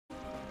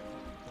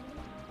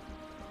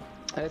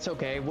It's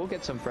okay. We'll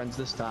get some friends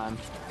this time.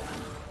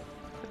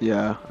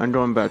 Yeah, I'm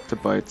going back to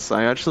bites.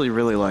 I actually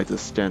really like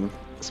this skin,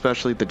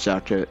 especially the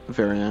jacket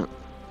variant.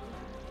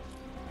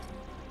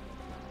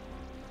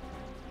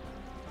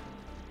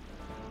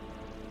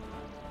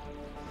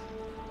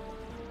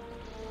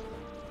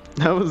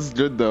 That was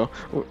good though.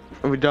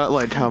 We got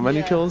like how many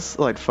Yeah. kills?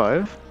 Like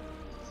 5?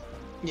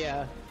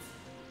 Yeah.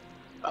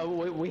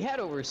 We had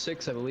over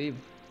 6, I believe.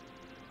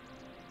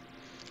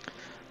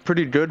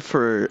 Pretty good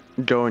for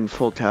going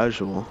full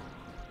casual.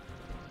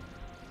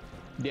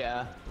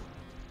 Yeah.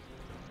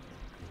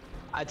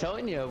 I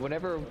telling you,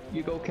 whenever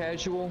you go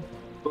casual,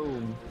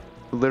 boom.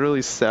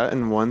 Literally sat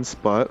in one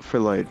spot for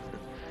like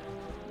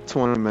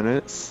 20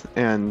 minutes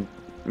and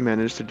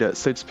managed to get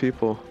 6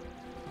 people.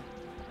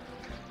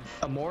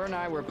 Amor and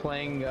I were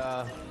playing,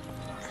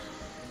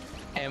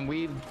 and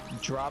we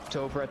dropped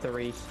over at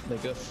like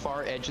the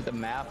far edge of the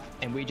map,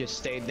 and we just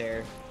stayed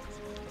there.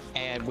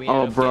 And we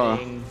ended up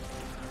getting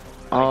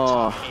like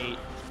top 8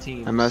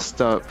 teams. I messed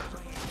up.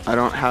 I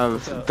don't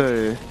have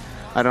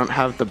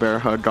the bear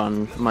hug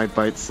on my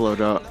bites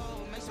load up.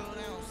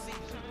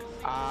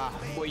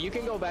 Well, you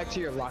can go back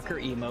to your locker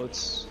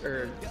emotes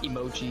or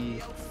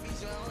emoji.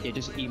 Yeah,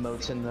 just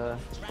emotes in the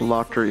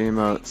Locker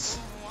emotes.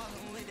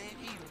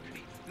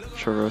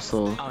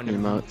 Traversal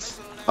emotes.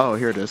 Oh,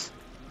 here it is.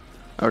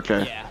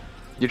 Okay. Yeah.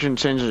 You can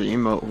change the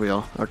emote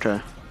wheel.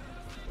 Okay.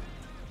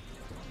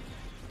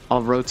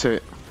 I'll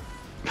rotate.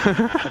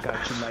 I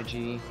got you, my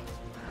G.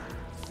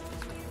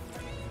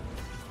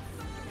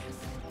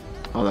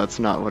 Oh, that's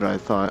not what I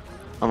thought.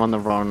 I'm on the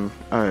wrong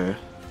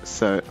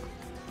set.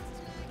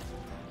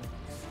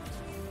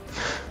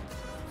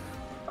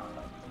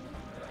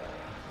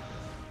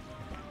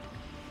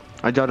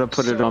 I gotta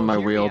put it on my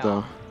wheel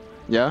though.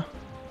 Yeah?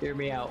 Hear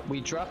me out.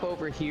 We drop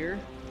over here,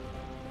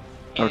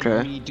 and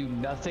Okay. we do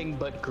nothing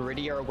but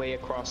gritty our way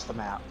across the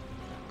map.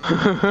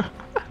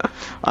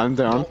 I'm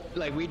down.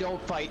 Like, we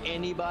don't fight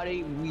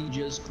anybody, we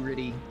just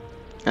gritty.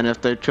 And if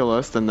they kill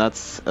us, then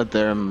that's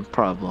their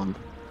problem.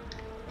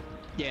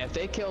 Yeah, if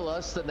they kill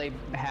us, then they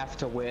have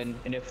to win,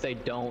 and if they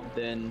don't,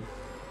 then...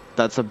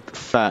 That's a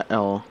fat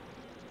L.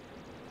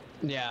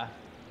 Yeah.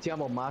 Ti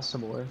amo más,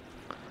 amor.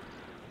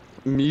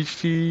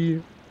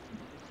 Michi.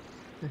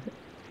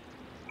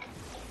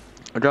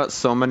 I got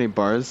so many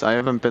bars. I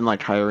haven't been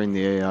like hiring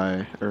the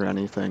AI or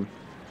anything.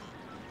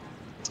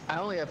 I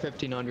only have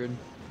 1,500.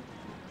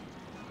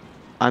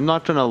 I'm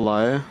not gonna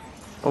lie.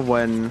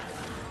 When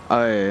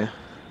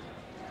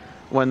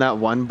that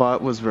one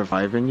bot was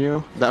reviving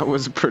you, that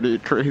was pretty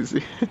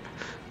crazy.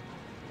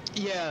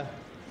 Yeah.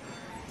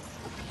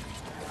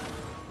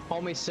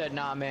 Homie said,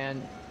 nah,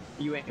 man,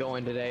 you ain't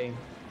going today.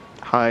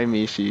 Hi,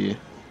 Mishi.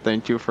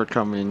 Thank you for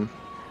coming.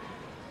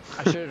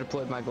 I should have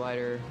deployed my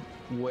glider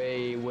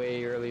way,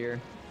 way earlier.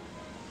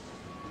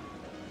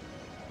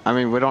 I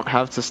mean, we don't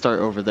have to start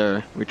over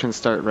there. We can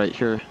start right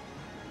here.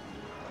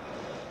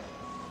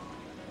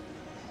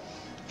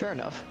 Fair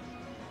enough.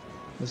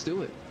 Let's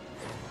do it.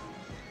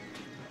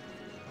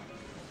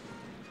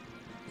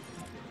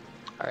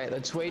 Alright,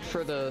 let's wait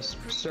for the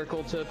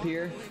circle to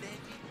appear.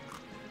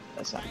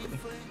 That's not good.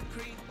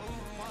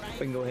 We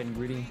can go ahead and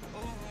greedy.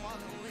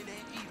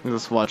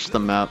 Just watch the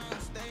map.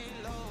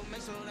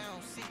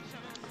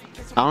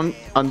 I don't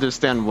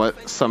understand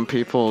what some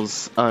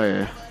people's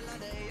thought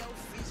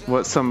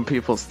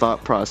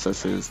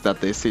process is,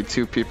 that they see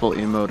 2 people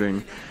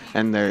emoting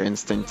and their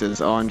instinct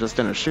is, oh, I'm just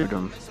gonna shoot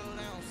them.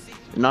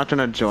 You're not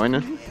gonna join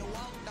it?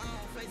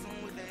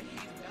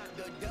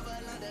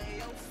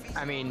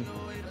 I mean,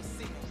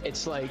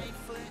 it's like,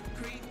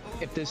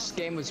 if this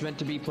game was meant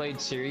to be played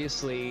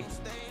seriously,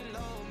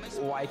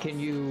 why can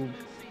you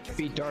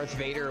be Darth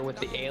Vader with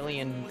the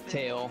alien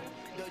tail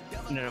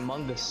in an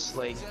Among Us,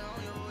 like,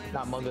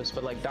 not Among Us,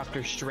 but like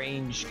Doctor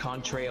Strange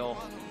contrail,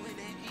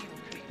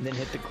 and then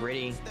hit the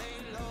gritty?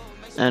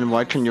 And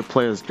why can you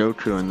play as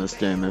Goku in this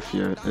game if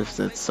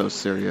it's so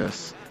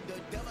serious?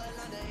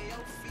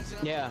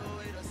 Yeah.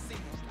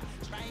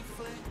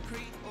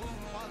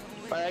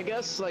 But I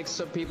guess like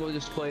some people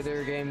just play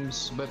their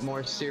games a bit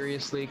more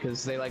seriously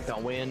because they like to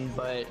win,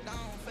 but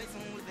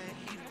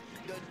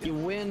you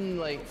win,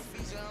 like,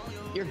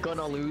 you're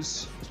gonna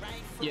lose.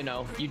 You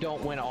know, you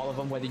don't win all of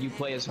them whether you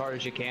play as hard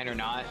as you can or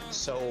not,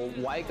 so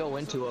why go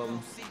into them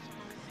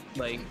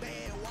like...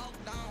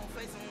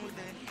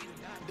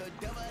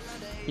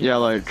 Yeah,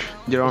 like,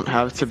 you don't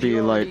have to be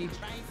like...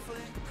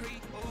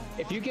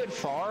 If you get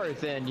far,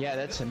 then yeah,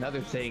 that's another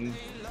thing,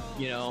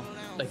 you know.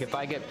 Like, if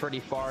I get pretty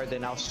far,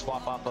 then I'll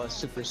swap off a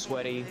super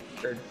sweaty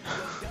or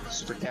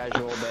super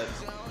casual, but...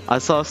 I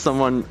saw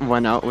someone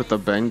went out with a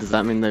bang. Does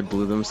that mean they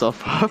blew themselves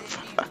up?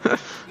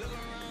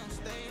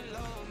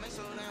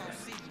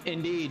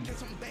 Indeed.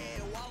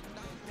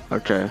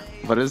 Okay,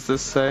 what does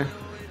this say?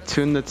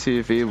 Tune the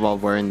TV while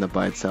wearing the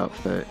Bites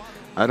outfit.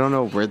 I don't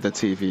know where the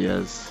TV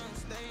is.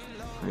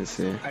 Let me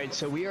see. Alright,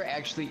 so we are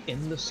actually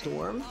in the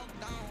storm?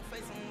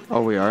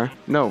 Oh, we are?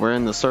 No, we're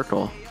in the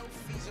circle.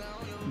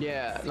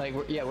 Yeah, like,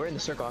 we're in the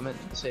circle. I meant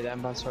to say that,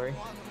 I'm not sorry.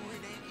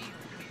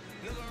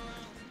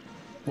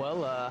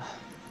 Well,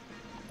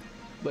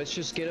 let's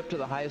just get up to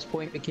the highest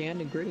point we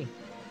can and Griddy.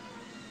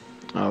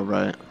 All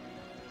right.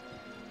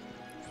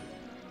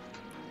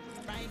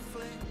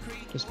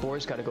 This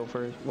boy's got to go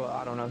first. Well,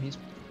 I don't know. He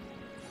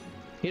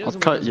I'll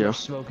doesn't cut want as you. much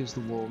smoke as the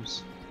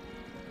wolves.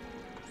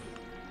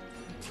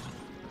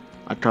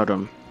 I cut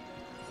him.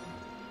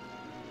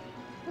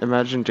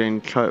 Imagine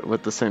getting cut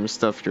with the same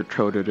stuff you're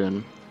coated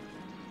in.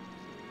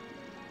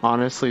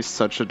 Honestly,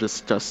 such a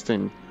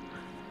disgusting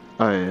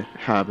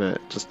habit.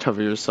 Just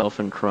cover yourself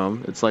in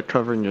chrome. It's like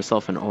covering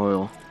yourself in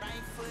oil.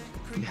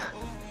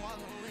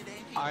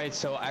 Alright,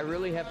 so I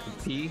really have to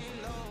pee.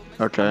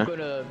 Okay.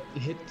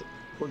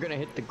 We're gonna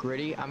hit the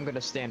Griddy. I'm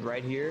gonna stand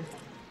right here.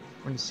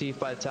 We're gonna see if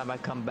by the time I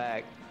come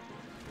back,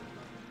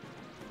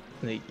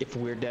 if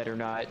we're dead or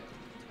not.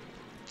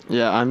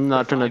 Yeah, I'm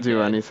not gonna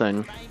do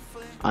anything.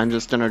 I'm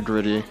just gonna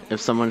Griddy.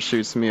 If someone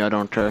shoots me, I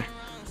don't care.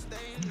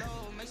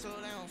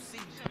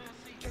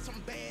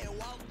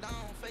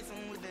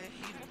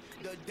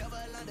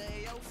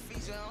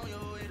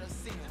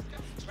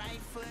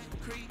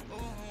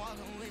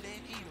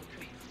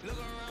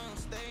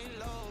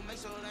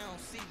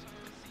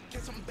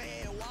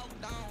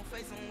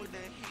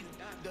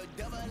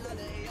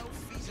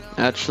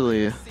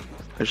 Actually,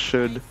 I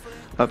should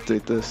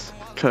update this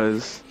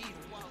because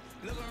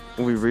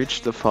we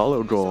reached the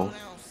follow goal.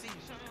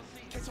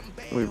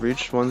 We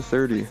reached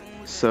 130,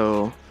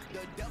 so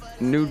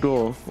new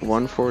goal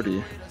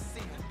 140.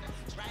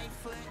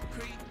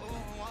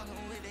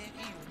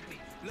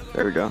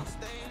 There we go.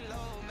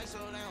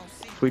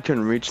 If we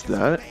can reach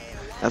that,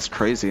 that's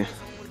crazy.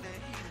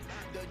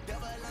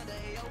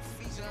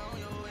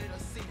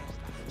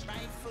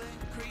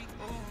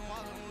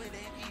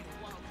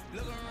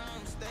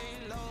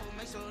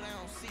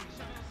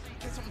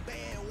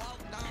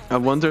 I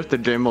wonder if the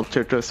game will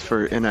kick us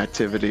for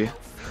inactivity.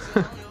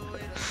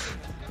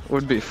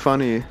 Would be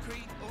funny,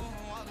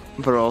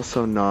 but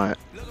also not,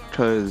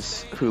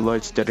 cause who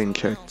likes getting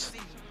kicked?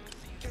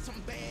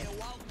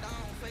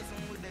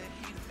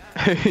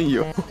 Hey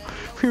yo,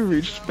 we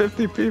reached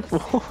 50 people.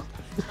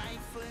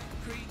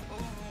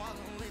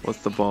 What's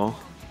the ball?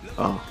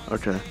 Oh,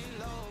 okay.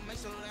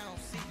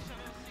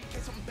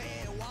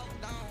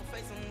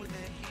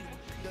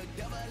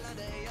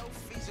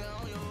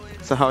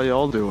 So how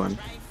y'all doing?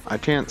 I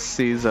can't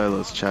see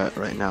Xylo's chat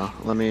right now.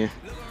 Let me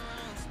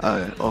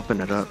open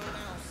it up.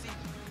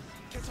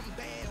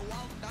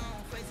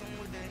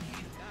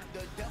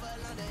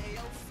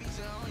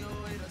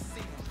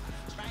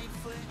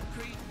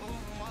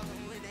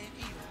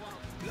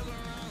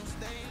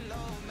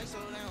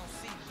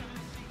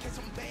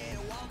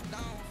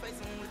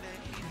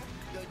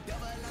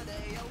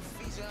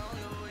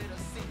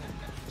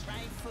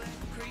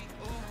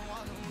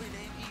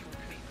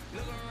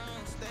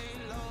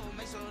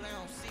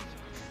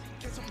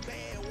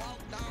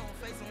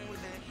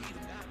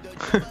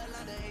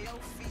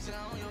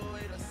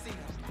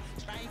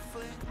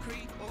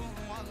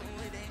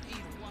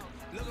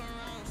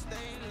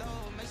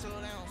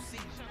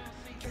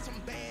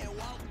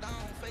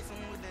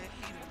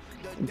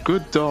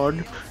 Good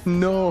dog.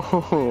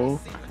 No.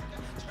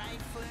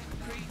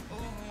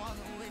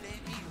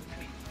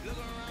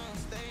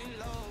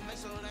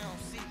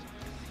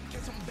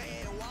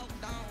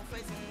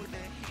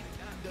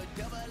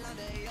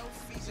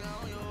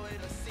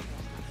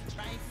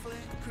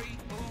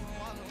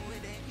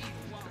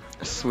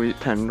 Sweet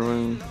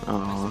penguin.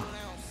 Aw.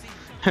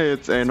 Hey,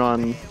 it's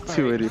Anon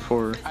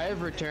 284. I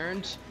have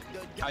returned.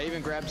 I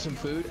even grabbed some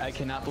food. I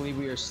cannot believe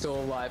we are still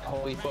alive.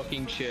 Holy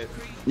fucking shit.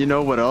 You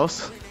know what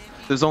else?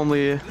 There's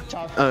only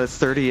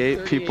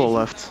 38 people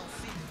left.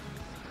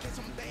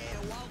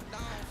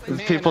 Man,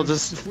 people we're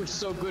just...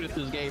 so good at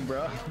this game,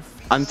 bro.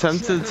 I'm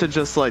tempted to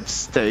just like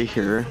stay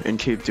here and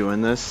keep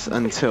doing this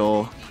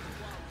until...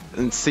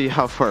 and see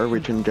how far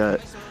we can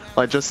get.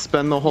 Like just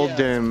spend the whole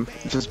game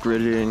just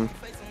griddying,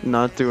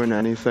 not doing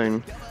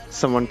anything.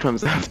 Someone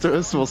comes after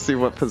us, we'll see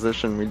what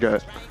position we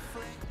get.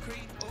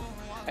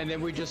 And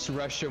then we just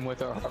rush them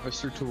with our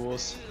harvester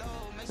tools.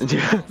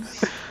 Yeah.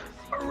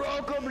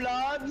 Welcome,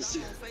 lads!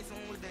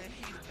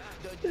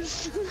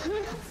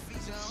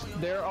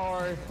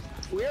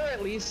 We're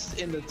at least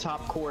in the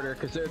top quarter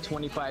because there are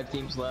 25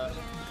 teams left.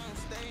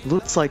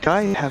 Looks like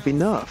I have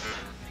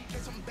enough.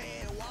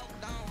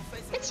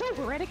 It's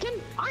over, Anakin.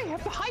 I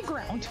have the high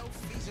ground.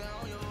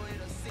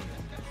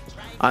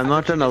 I'm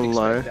not gonna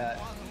lie.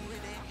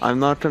 I'm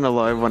not gonna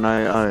lie.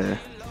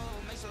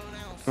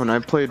 When I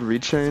played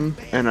Rechain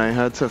and I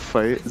had to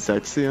fight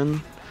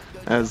Zexion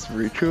as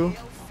Riku,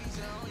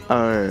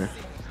 I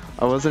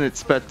wasn't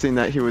expecting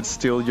that he would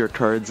steal your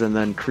cards and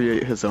then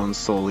create his own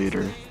Soul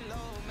Eater.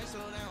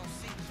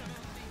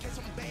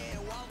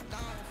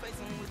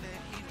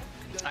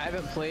 I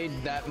haven't played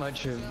that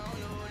much of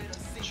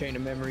Chain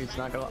of Memories,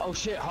 not gonna. Oh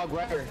shit, Hog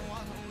Rider.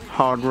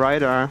 Hog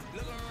Rider?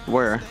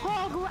 Where?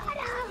 Hog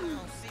Rider!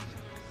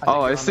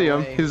 Oh, I see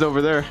him. He's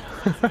over there.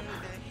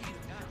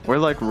 We're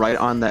like right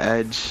on the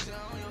edge.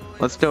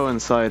 Let's go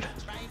inside.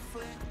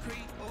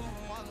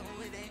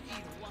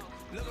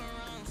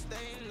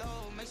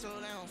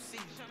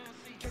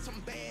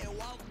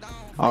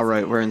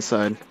 Alright, we're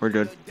inside. We're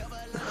good.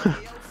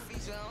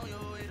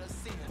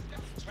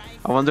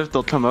 I wonder if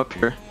they'll come up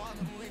here.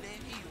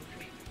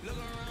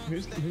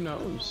 Who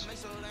knows?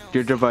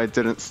 Your device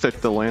didn't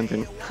stick the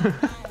landing.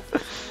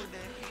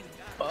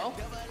 Well,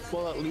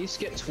 we'll at least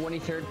get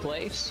 23rd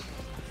place.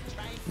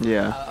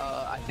 Yeah.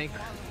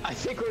 I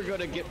think we're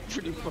gonna get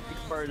pretty fucking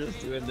far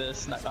just doing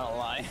this, not gonna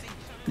lie.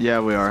 Yeah,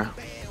 we are.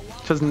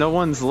 Because no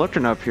one's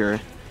looking up here.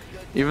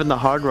 Even the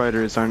hog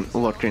riders aren't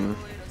looking.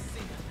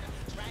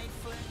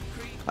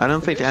 I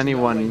don't think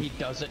anyone... No way he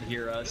doesn't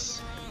hear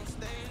us.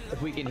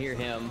 If we can hear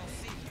him.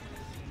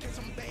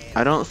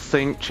 I don't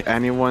think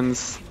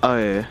anyone's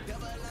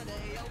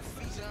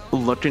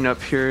looking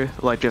up here,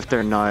 like if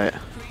they're not,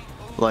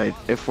 like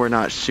if we're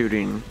not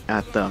shooting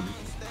at them.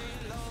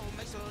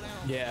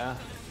 Yeah.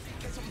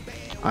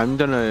 I'm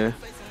gonna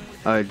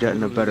get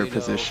in a better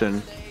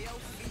position.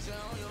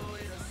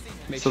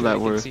 Make so sure that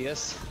they we're can see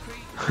us.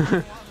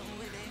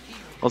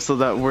 also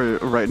that we're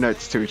right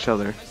next to each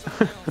other.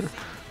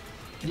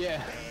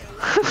 Yeah.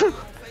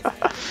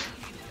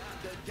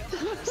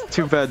 It's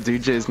too bad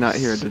DJ's not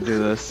here to do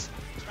this.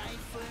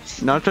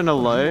 Not gonna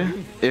lie,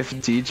 if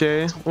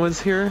DJ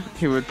was here,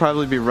 he would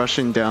probably be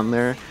rushing down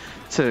there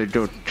to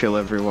go kill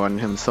everyone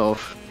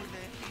himself.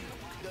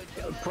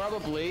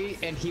 Probably,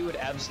 and he would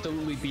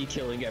absolutely be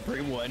killing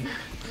everyone.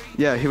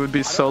 Yeah, he would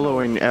be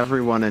soloing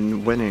everyone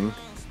and winning.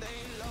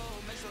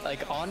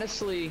 Like,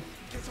 honestly,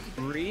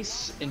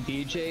 Reese and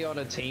DJ on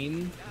a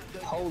team,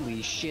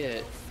 holy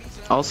shit.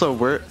 Also,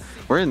 we're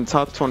in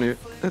top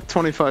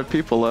 25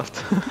 people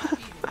left.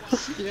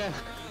 Yeah,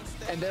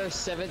 and there are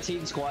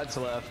 17 squads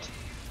left.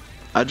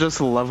 I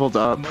just leveled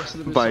up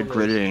by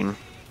griddying.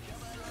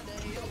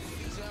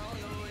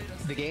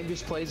 The game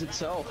just plays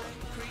itself.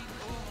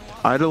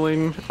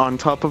 Idling on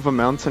top of a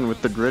mountain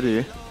with the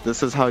Griddy.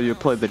 This is how you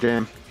play the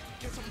game.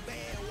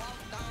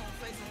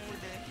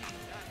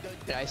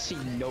 And I see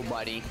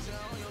nobody.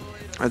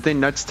 I think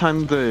next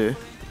time the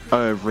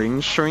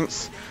ring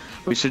shrinks,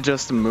 we should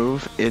just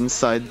move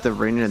inside the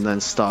ring and then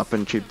stop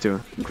and keep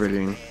doing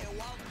griddying.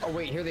 Oh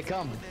wait, here they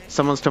come.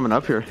 Someone's coming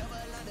up here.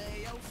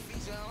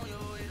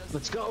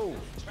 Let's go.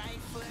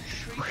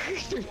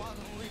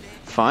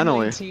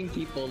 Finally. 19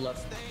 people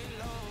left.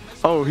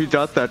 Oh, he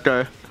got that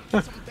guy.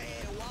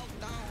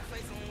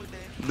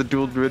 The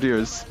dual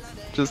griddiers.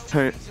 Just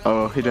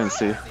oh, he didn't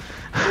see.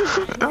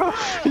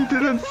 He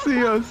didn't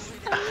see us.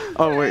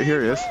 Oh wait,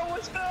 here he is.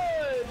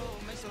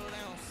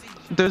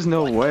 There's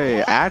no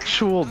way.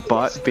 Actual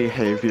bot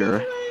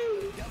behavior.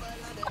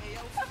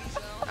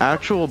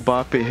 Actual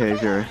bot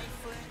behavior.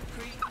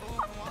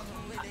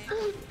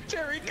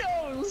 There he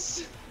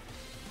goes.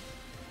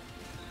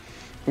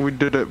 We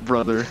did it,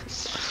 brother.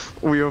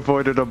 We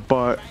avoided a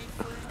bot.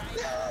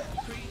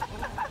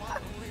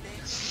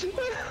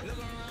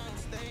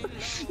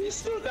 He's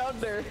still down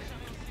there.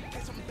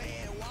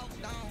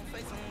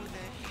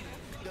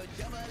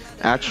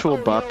 Actual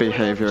bot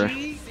behavior.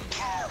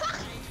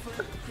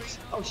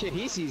 Oh shit,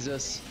 he sees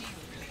us.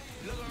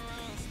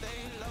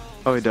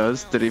 Oh, he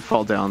does? Did he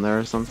fall down there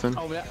or something?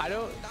 Oh, I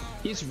don't...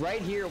 He's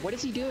right here. What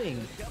is he doing?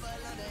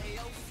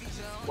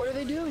 What are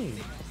they doing?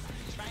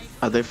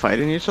 Are they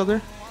fighting each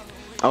other?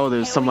 Oh,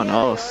 there's someone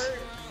else.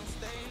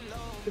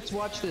 Let's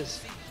watch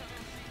this.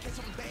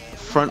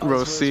 Front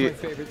row seat. My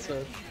favorite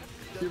son.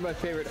 You're my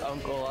favorite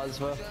uncle,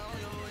 Ozma.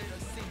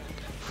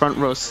 Front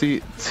row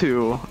seat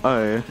to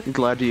a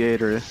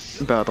gladiator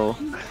battle.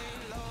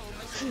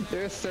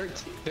 There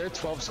are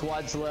 12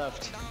 squads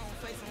left.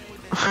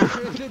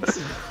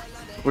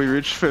 We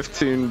reached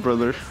 15,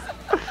 brother.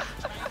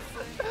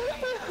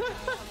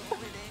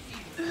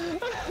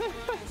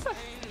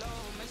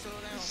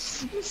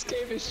 This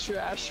game is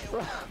trash,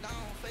 bro.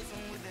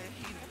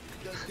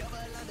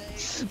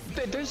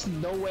 There's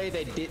no way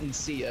they didn't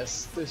see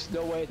us. There's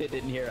no way they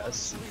didn't hear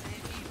us.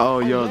 Oh,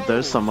 yo, no.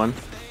 there's someone.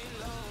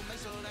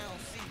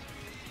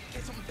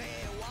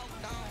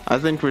 I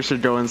think we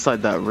should go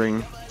inside that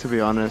ring, to be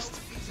honest.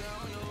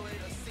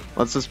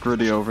 Let's just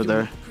Griddy over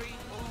there.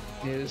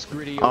 Yeah, this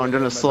Griddy Oh, I'm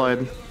gonna slide.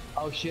 Brother.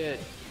 Oh shit.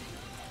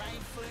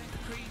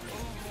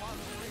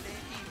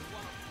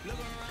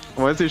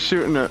 Why is he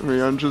shooting at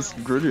me? I'm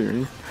just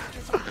griddying.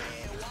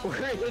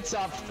 It's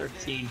off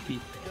 13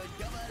 people.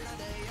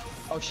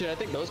 Oh shit, I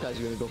think those guys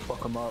are gonna go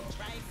fuck him up.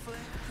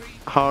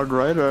 Hog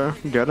rider,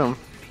 get him.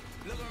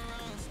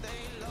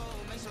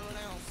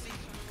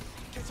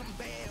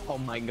 Oh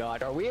my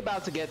god, are we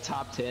about to get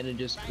top 10 and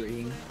just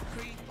green?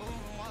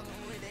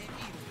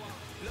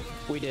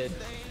 We did.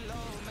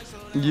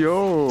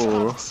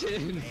 Yo! Top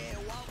 10.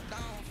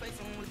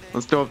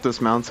 Let's go up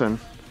this mountain.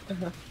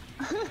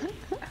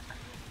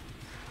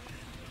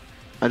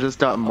 I just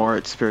got more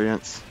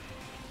experience.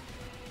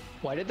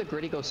 Why did the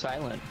Griddy go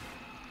silent?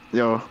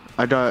 Yo,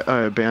 I got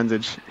a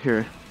bandage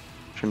here.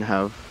 Shouldn't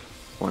have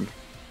one.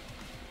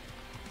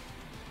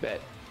 Bet.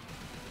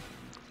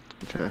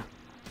 Okay.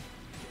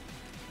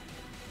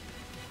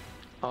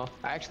 Oh,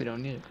 I actually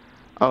don't need it.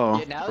 Oh,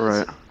 Yeah, now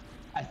right.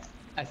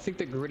 I think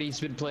the Griddy's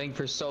been playing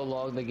for so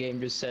long, the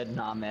game just said,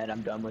 nah man,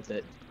 I'm done with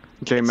it.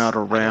 Game out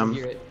of I don't RAM.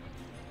 hear it.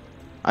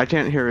 I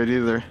can't hear it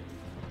either.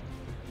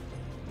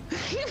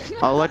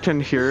 All I can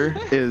hear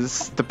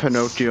is the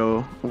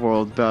Pinocchio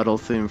world battle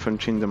theme from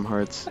Kingdom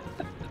Hearts.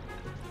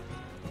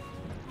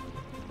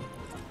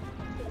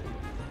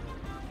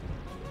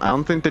 I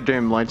don't think the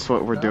game likes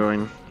what we're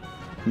doing.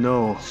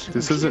 No,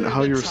 this isn't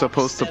how you're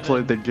supposed to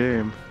play the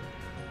game.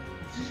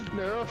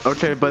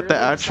 Okay, but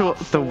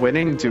the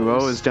winning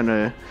duo is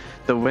gonna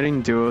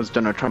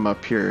come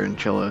up here and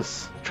kill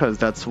us, cause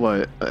that's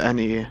what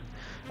any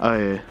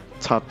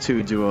top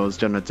 2 duo is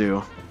gonna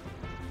do.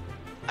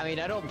 I mean,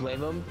 I don't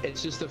blame them.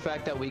 It's just the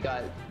fact that we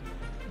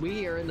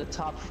are in the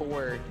top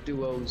 4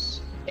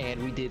 duos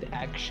and we did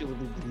actually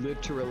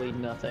literally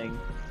nothing.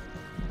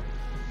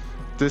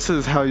 This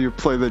is how you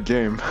play the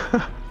game.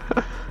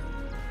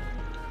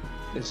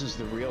 This is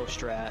the real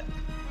strat.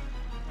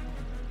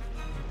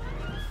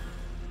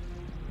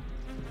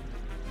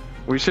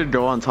 We should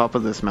go on top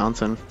of this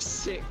mountain.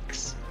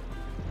 6.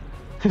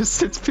 There's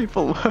 6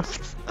 people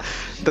left.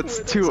 That's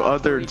 2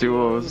 other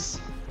duos.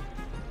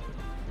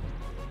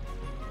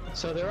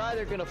 So they're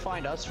either gonna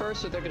find us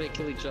first or they're gonna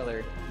kill each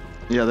other.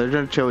 Yeah, they're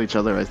gonna kill each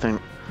other, I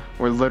think.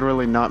 We're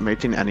literally not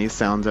making any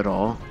sound at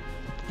all.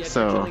 Yeah,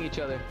 so... they're killing each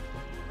other.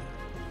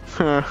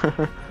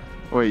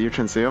 Wait, you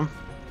can see him?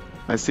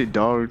 I see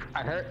dog.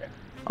 I heard.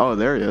 Oh,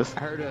 there he is. I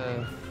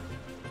heard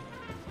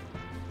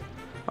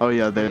Oh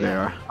yeah, there they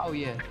are. Oh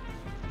yeah.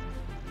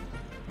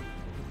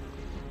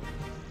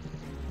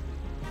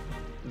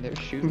 They're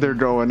shooting. They're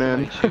going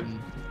in.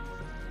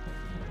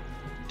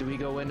 Do we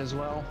go in as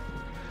well?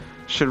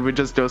 Should we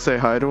just go say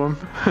hi to him?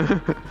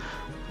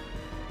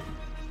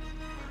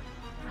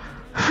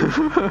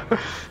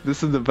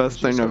 This is the best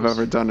thing I've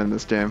ever done in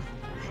this game.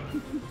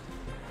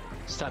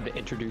 It's time to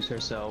introduce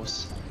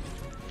ourselves.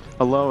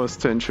 Allow us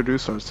to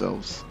introduce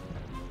ourselves.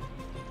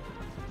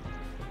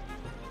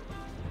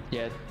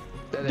 Yeah.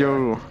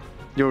 Yo,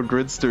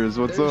 Gridsters,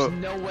 what's up?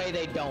 There's no way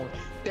they don't.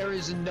 There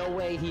is no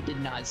way he did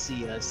not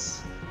see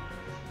us.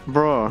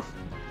 Bro,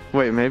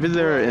 wait, maybe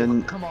they're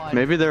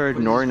maybe they're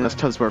ignoring us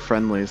because we're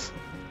friendlies.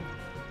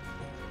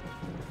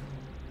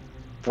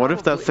 What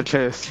if that's the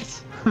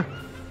case?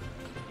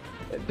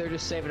 They're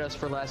just saving us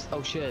for last.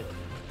 Oh shit.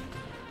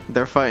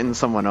 They're fighting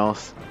someone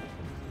else.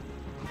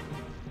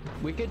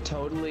 We could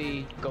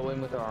totally go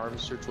in with our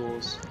harvester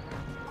tools.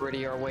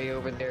 Griddy our way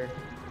over there.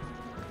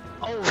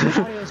 Oh,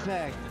 Mario's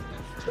back.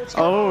 Let's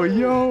go.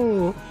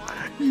 Oh,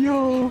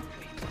 yo.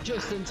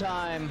 Just in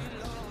time.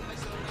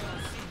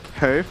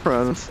 Hey,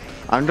 friends.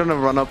 I'm gonna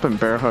run up and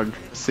bear hug,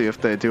 see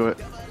if they do it.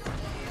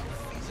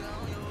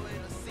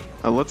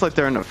 It looks like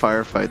they're in a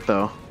firefight,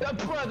 though.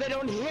 Bro, they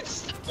don't hit.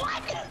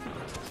 What?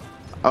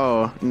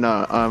 Oh,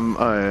 no,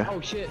 oh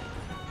shit.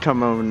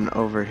 come on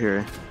over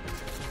here.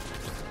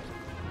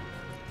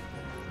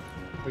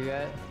 Where you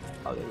at?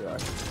 Oh, there you are.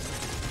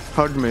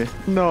 Hug me.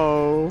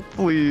 No,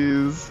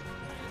 please.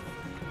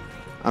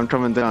 I'm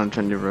coming down.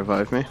 Can you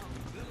revive me?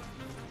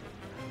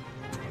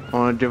 I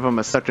want to give them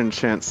a second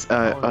chance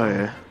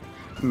at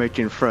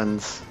making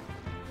friends.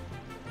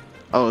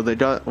 Oh, they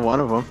got one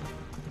of them.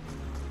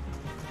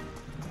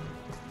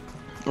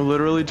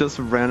 Literally just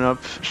ran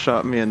up,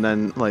 shot me, and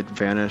then like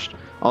vanished.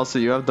 Also,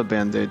 you have the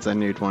band-aids. I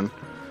need one.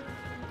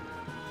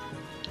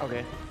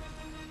 Okay.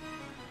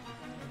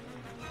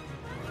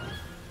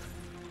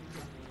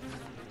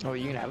 Oh,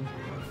 you can have them.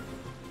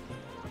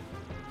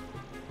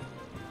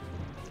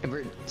 And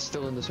we're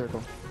still in the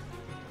circle.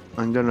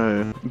 I'm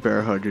gonna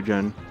bear hug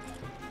again.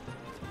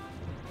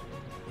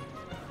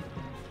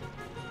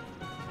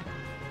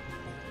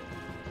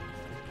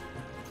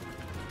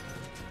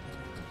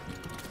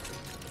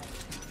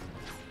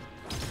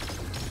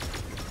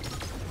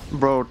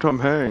 Bro, come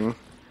hang.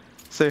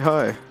 Say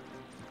hi.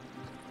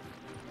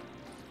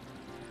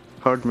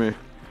 Hug me.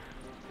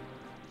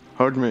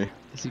 Hug me.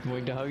 Is he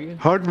going to hug you?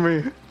 Hug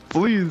me,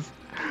 please.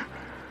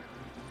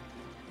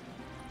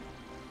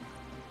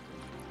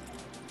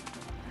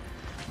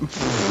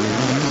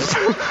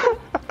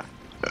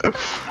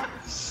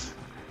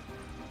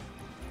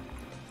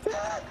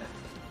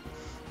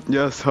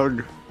 Yes,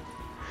 hug.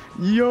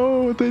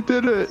 Yo, they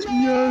did it.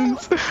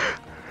 Yes.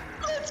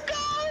 Let's go.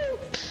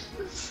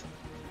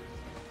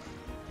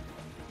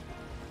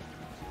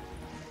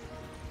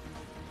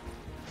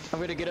 I'm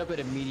gonna get up and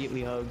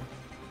immediately hug.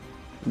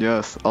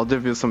 Yes, I'll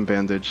give you some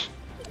bandage.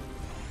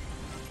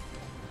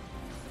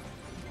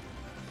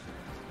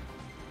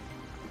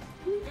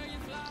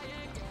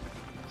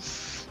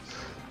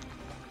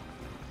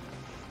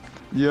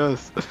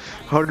 Yes,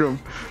 hug him.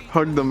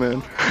 Hug the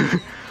man.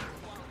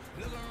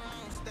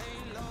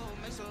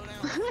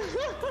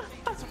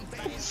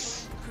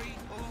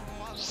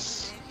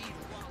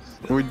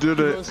 We did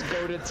it. Most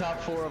goated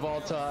top 4 of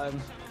all time.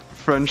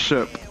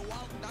 Friendship.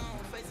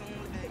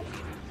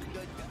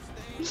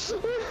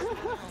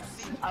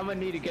 I'm gonna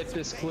need to get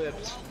this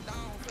clipped.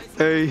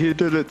 Hey, he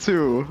did it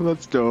too.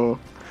 Let's go.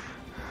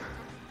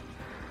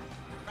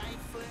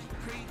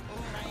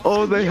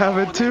 Oh, they have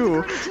it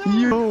too.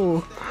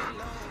 Yo.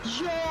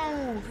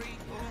 Yo!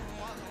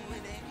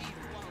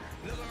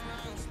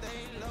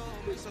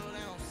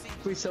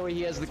 Please tell me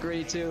he has the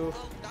Griddy too.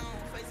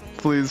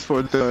 Please,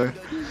 for the...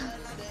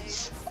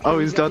 Oh,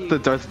 he's got the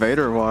Darth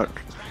Vader watch.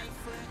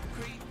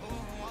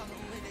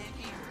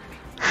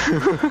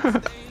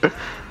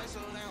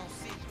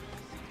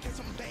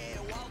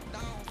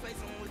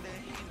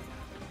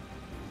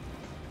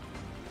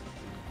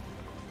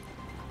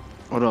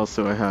 What else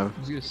do I have?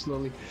 Just gonna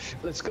slowly.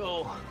 Let's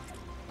go.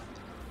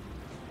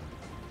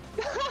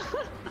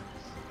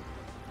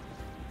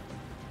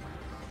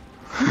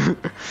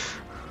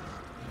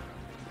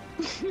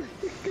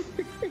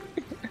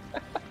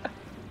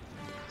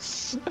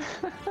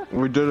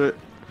 We did it.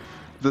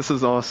 This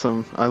is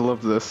awesome. I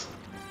love this.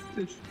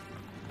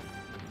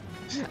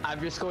 I'm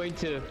going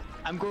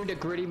to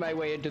gritty my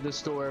way into the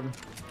storm.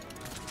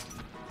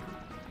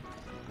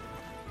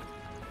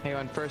 Hang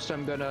on, first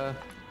I'm gonna...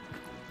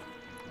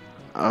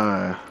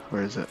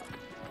 Where is it?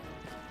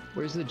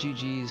 Where's the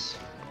GGs?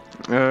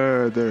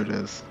 There it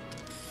is.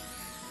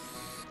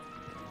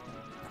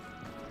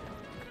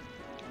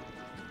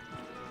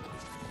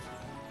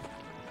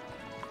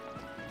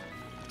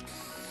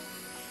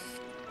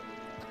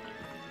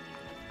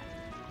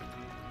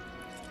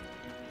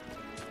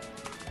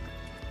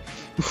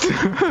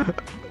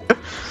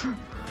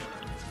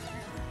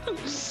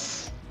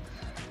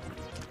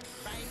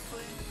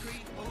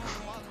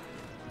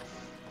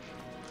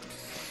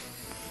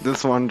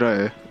 This one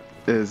guy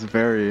is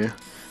very,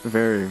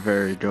 very,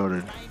 very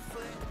goated.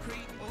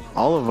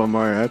 All of them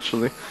are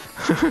actually.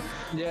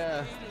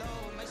 Yeah.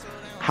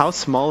 How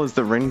small is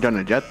the ring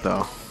gonna get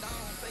though?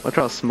 Look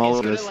how small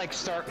it is. It's gonna like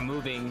start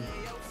moving.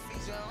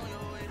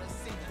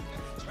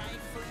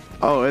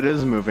 Oh, it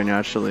is moving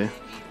actually.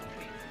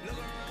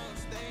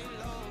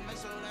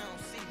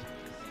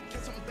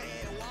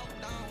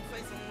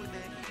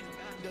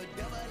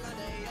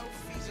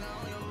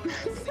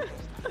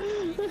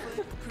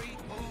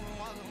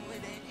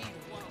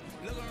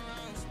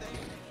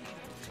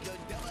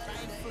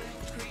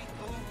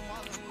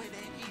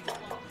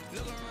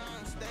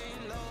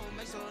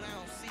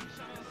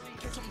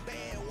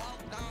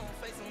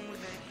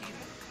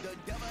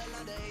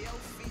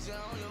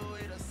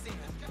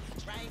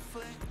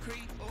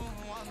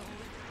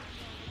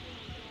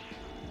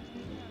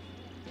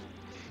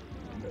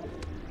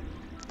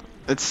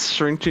 It's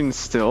shrinking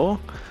still?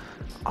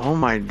 Oh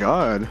my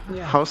god.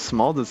 Yeah. How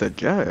small does it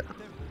get?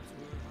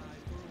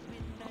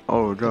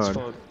 Oh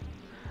god.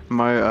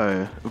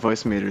 My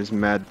voice meter is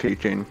mad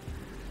peaking.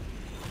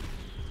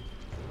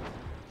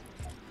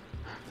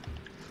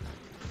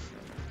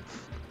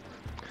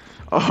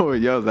 Oh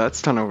yo,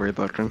 that's kinda weird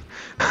looking.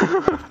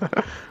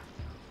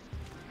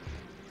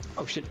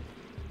 Oh shit.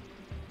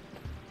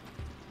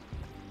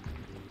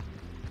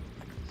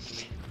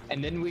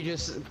 And then we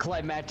just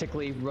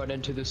climatically run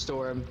into the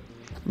storm.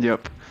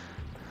 Yep.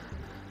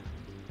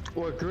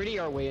 Or gritty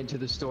our way into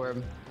the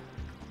storm.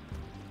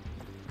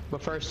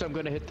 But first I'm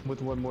gonna hit them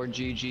with one more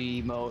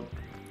GG emote.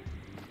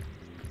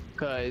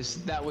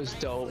 Cause that was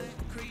dope.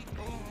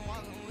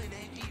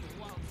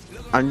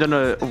 I'm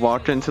gonna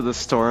walk into the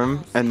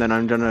storm and then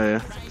I'm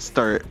gonna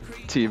start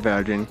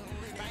teabagging.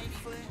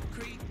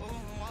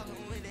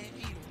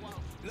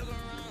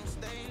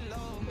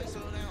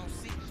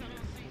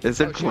 Is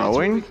it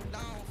growing?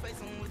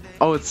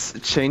 Oh, it's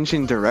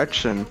changing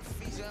direction.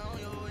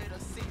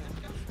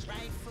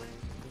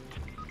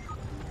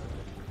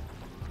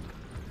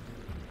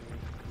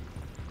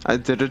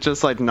 Did it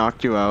just like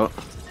knock you out?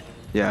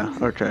 Yeah,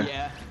 okay.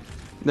 Yeah.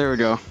 There we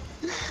go.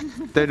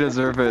 They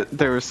deserve it.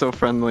 They were so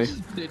friendly.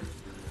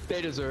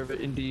 They deserve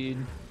it, indeed.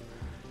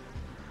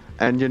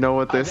 And you know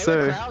what they They say?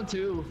 were proud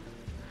too.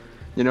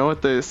 You know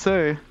what they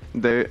say?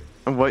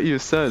 What you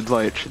said,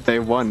 like, they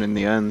won in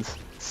the end.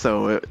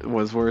 So it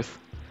was worth.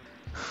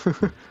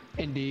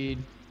 Indeed.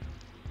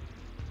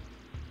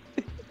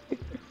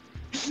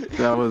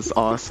 That was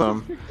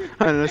awesome.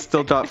 And I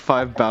still got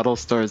 5 battle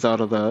stars out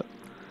of that.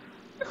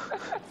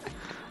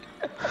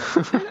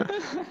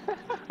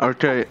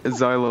 Okay,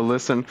 Zyla,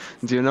 listen.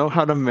 Do you know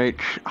how to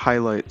make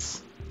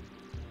highlights?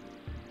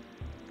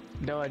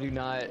 No, I do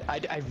not.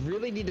 I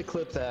really need to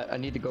clip that. I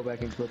need to go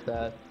back and clip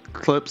that.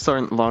 Clips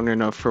aren't long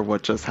enough for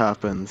what just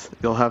happened.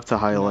 You'll have to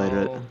highlight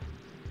it.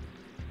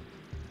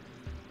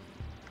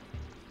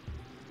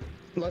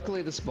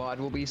 Luckily, this mod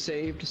will be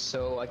saved,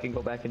 so I can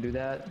go back and do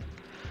that.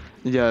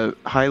 Yeah,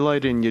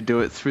 highlighting, you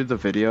do it through the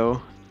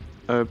video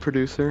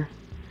producer.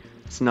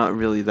 It's not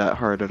really that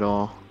hard at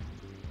all.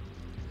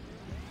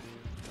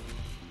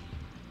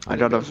 I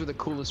gotta... Those are the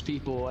coolest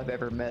people I've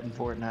ever met in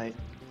Fortnite.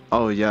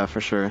 Oh yeah, for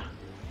sure.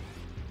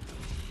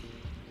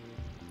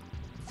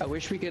 I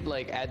wish we could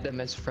like add them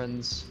as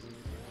friends.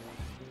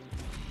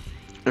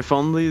 If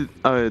only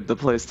the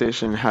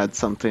PlayStation had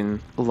something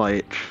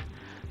like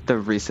the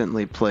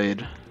recently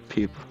played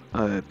people.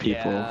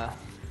 Yeah.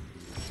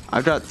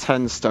 I've got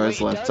 10 stars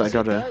Wait, left. It I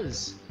gotta.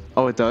 does.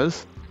 Oh, it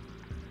does?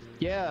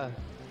 Yeah.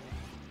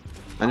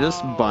 I'm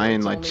just buying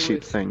it's like only cheap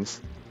with-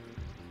 things.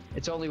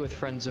 It's only with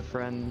friends of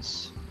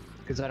friends,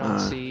 because I don't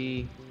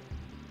see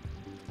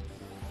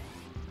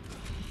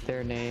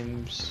their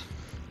names.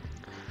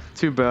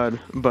 Too bad,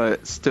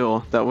 but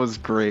still, that was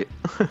great.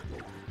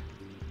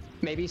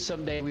 Maybe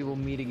someday we will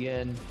meet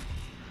again.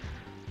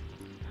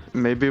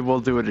 maybe we'll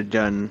do it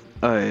again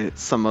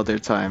some other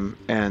time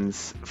and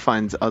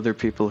find other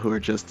people who are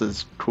just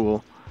as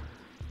cool.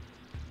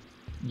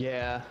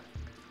 Yeah.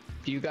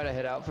 Do you gotta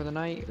head out for the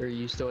night, or are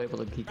you still able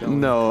to keep going?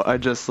 No, I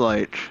just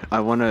like, I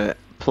want to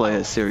play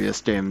a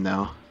serious game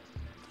now.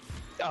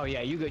 Oh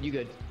yeah, you good, you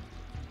good.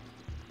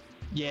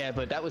 Yeah,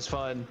 but that was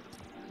fun.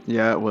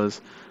 Yeah, it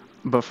was.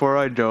 Before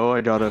I go,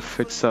 I gotta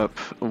fix up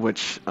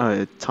which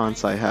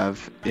taunts I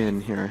have in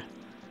here.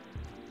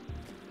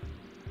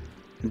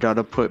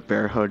 Gotta put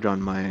bear hug on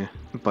my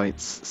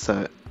bites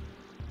set.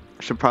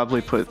 Should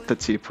probably put the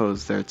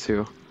T-pose there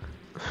too.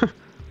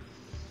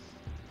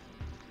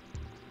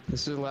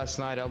 This is the last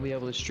night I'll be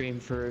able to stream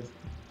for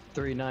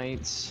 3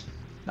 nights.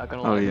 Not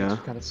gonna lie, Oh yeah.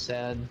 it's kind of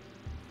sad.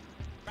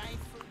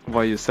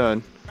 Why you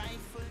sad?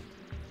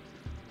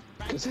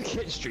 Because I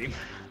can't stream.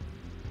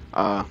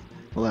 Well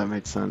that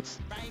makes sense.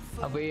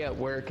 I'll be at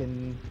work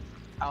and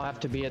I'll have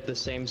to be at the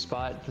same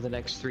spot for the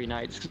next 3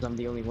 nights because I'm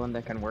the only one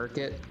that can work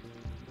it.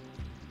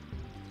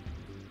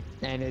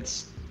 And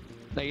it's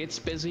like, it's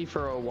busy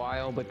for a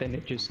while, but then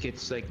it just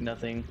gets like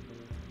nothing.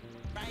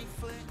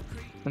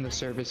 And the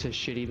service is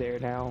shitty there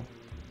now.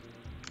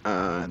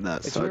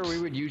 That It's sucks. where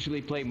we would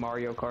usually play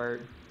Mario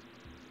Kart.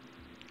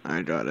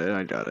 I got it,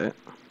 I got it.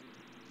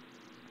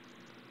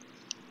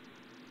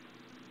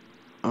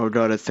 Oh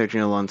god, it's taking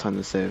a long time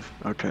to save.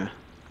 Okay.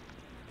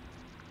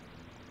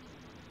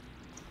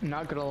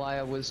 Not gonna lie,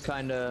 I was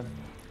kinda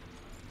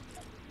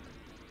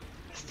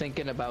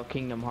thinking about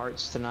Kingdom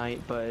Hearts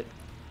tonight, but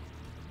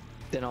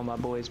then all my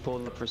boys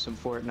pulled up for some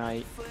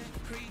Fortnite.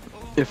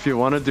 If you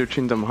want to do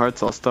Kingdom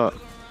Hearts, I'll stop.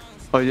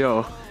 Oh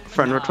yo,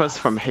 friend request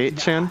from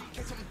Hate-chan?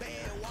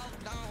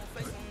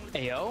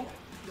 Ayo?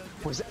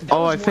 Was that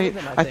Oh, was I one think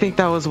of them, I think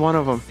that was one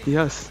of them.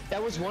 Yes.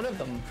 that was one of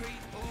them.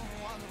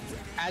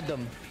 Add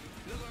them.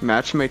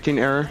 Matchmaking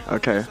error?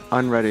 Okay,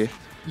 unready.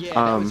 Yeah,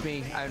 that was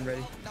me. I'm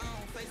ready.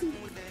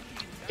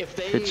 If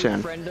they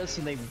Hit-chan. friend us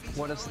and they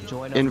want us to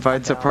join them,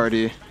 Invite to I'm down.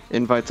 party.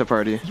 Invite to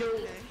party.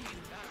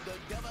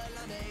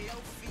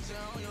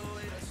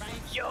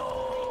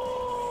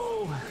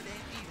 Yo!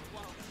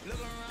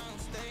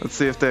 Let's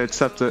see if they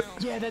accept it.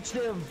 Yeah, that's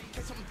them.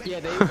 Yeah,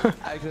 they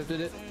I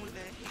accepted it.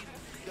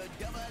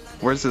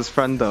 Where's his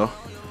friend though?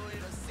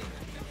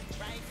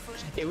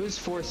 It was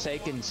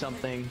Forsaken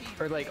something,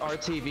 or like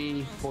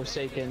RTV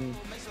Forsaken.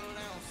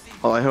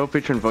 Well, I hope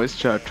he can voice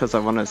chat because I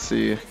want to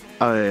see.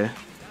 I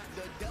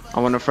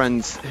want to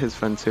friend his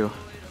friend too.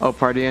 Oh,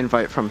 party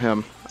invite from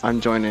him.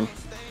 I'm joining.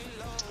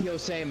 Yo,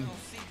 same.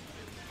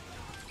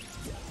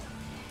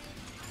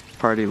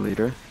 Party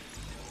leader.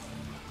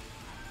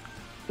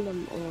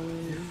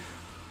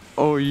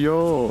 Oh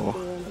yo.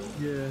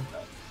 Yeah.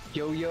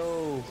 Yo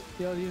yo.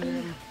 Yo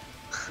yo.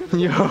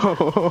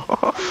 Yo.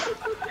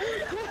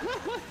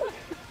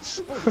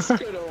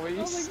 Good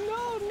always.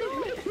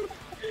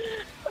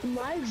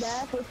 My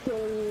back was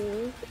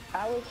killing me.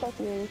 I was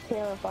fucking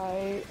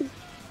terrified.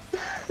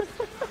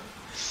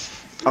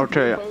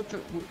 Okay.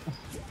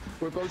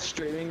 We're both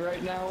streaming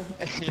right now.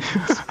 And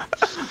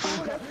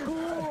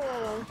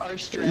Cool. our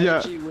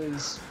strategy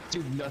was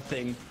do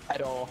nothing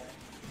at all.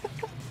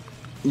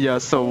 Yeah,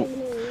 so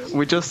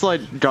we just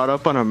like got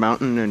up on a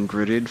mountain and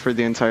griddied for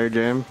the entire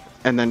game,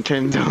 and then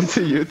came down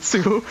to you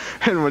two.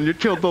 And when you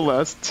killed the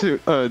last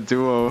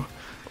duo,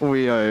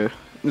 we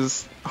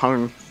just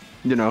hung,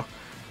 you know.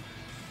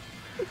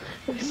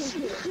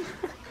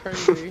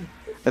 Crazy.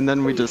 And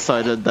then we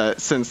decided that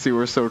since you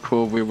were so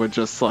cool, we would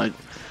just like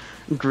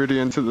griddy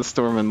into the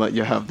storm and let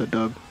you have the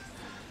dub.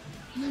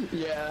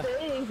 Yeah.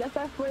 Dang, that's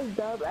our first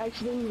dub.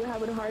 Actually, we were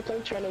having a hard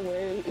time trying to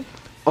win.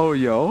 Oh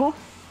yo,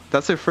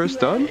 that's your first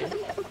dub?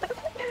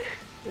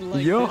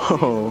 Like Yo. this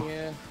season,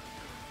 yeah.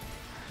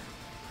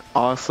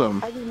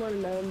 Awesome. I just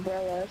wanted an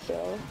umbrella,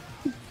 so.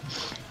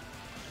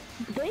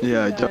 Thank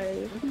Yeah, you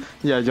guys.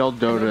 Yeah, y'all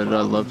doted.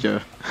 I loved you.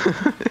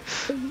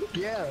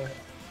 Yeah.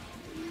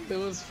 It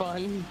was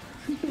fun.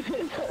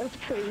 That's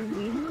crazy.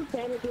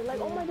 Panicking,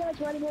 like, oh my gosh,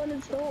 why are you going to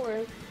the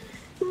store?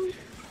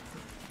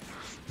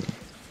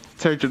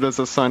 Take it as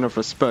a sign of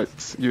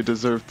respect. You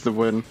deserved the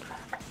win.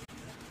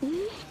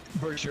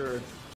 For sure.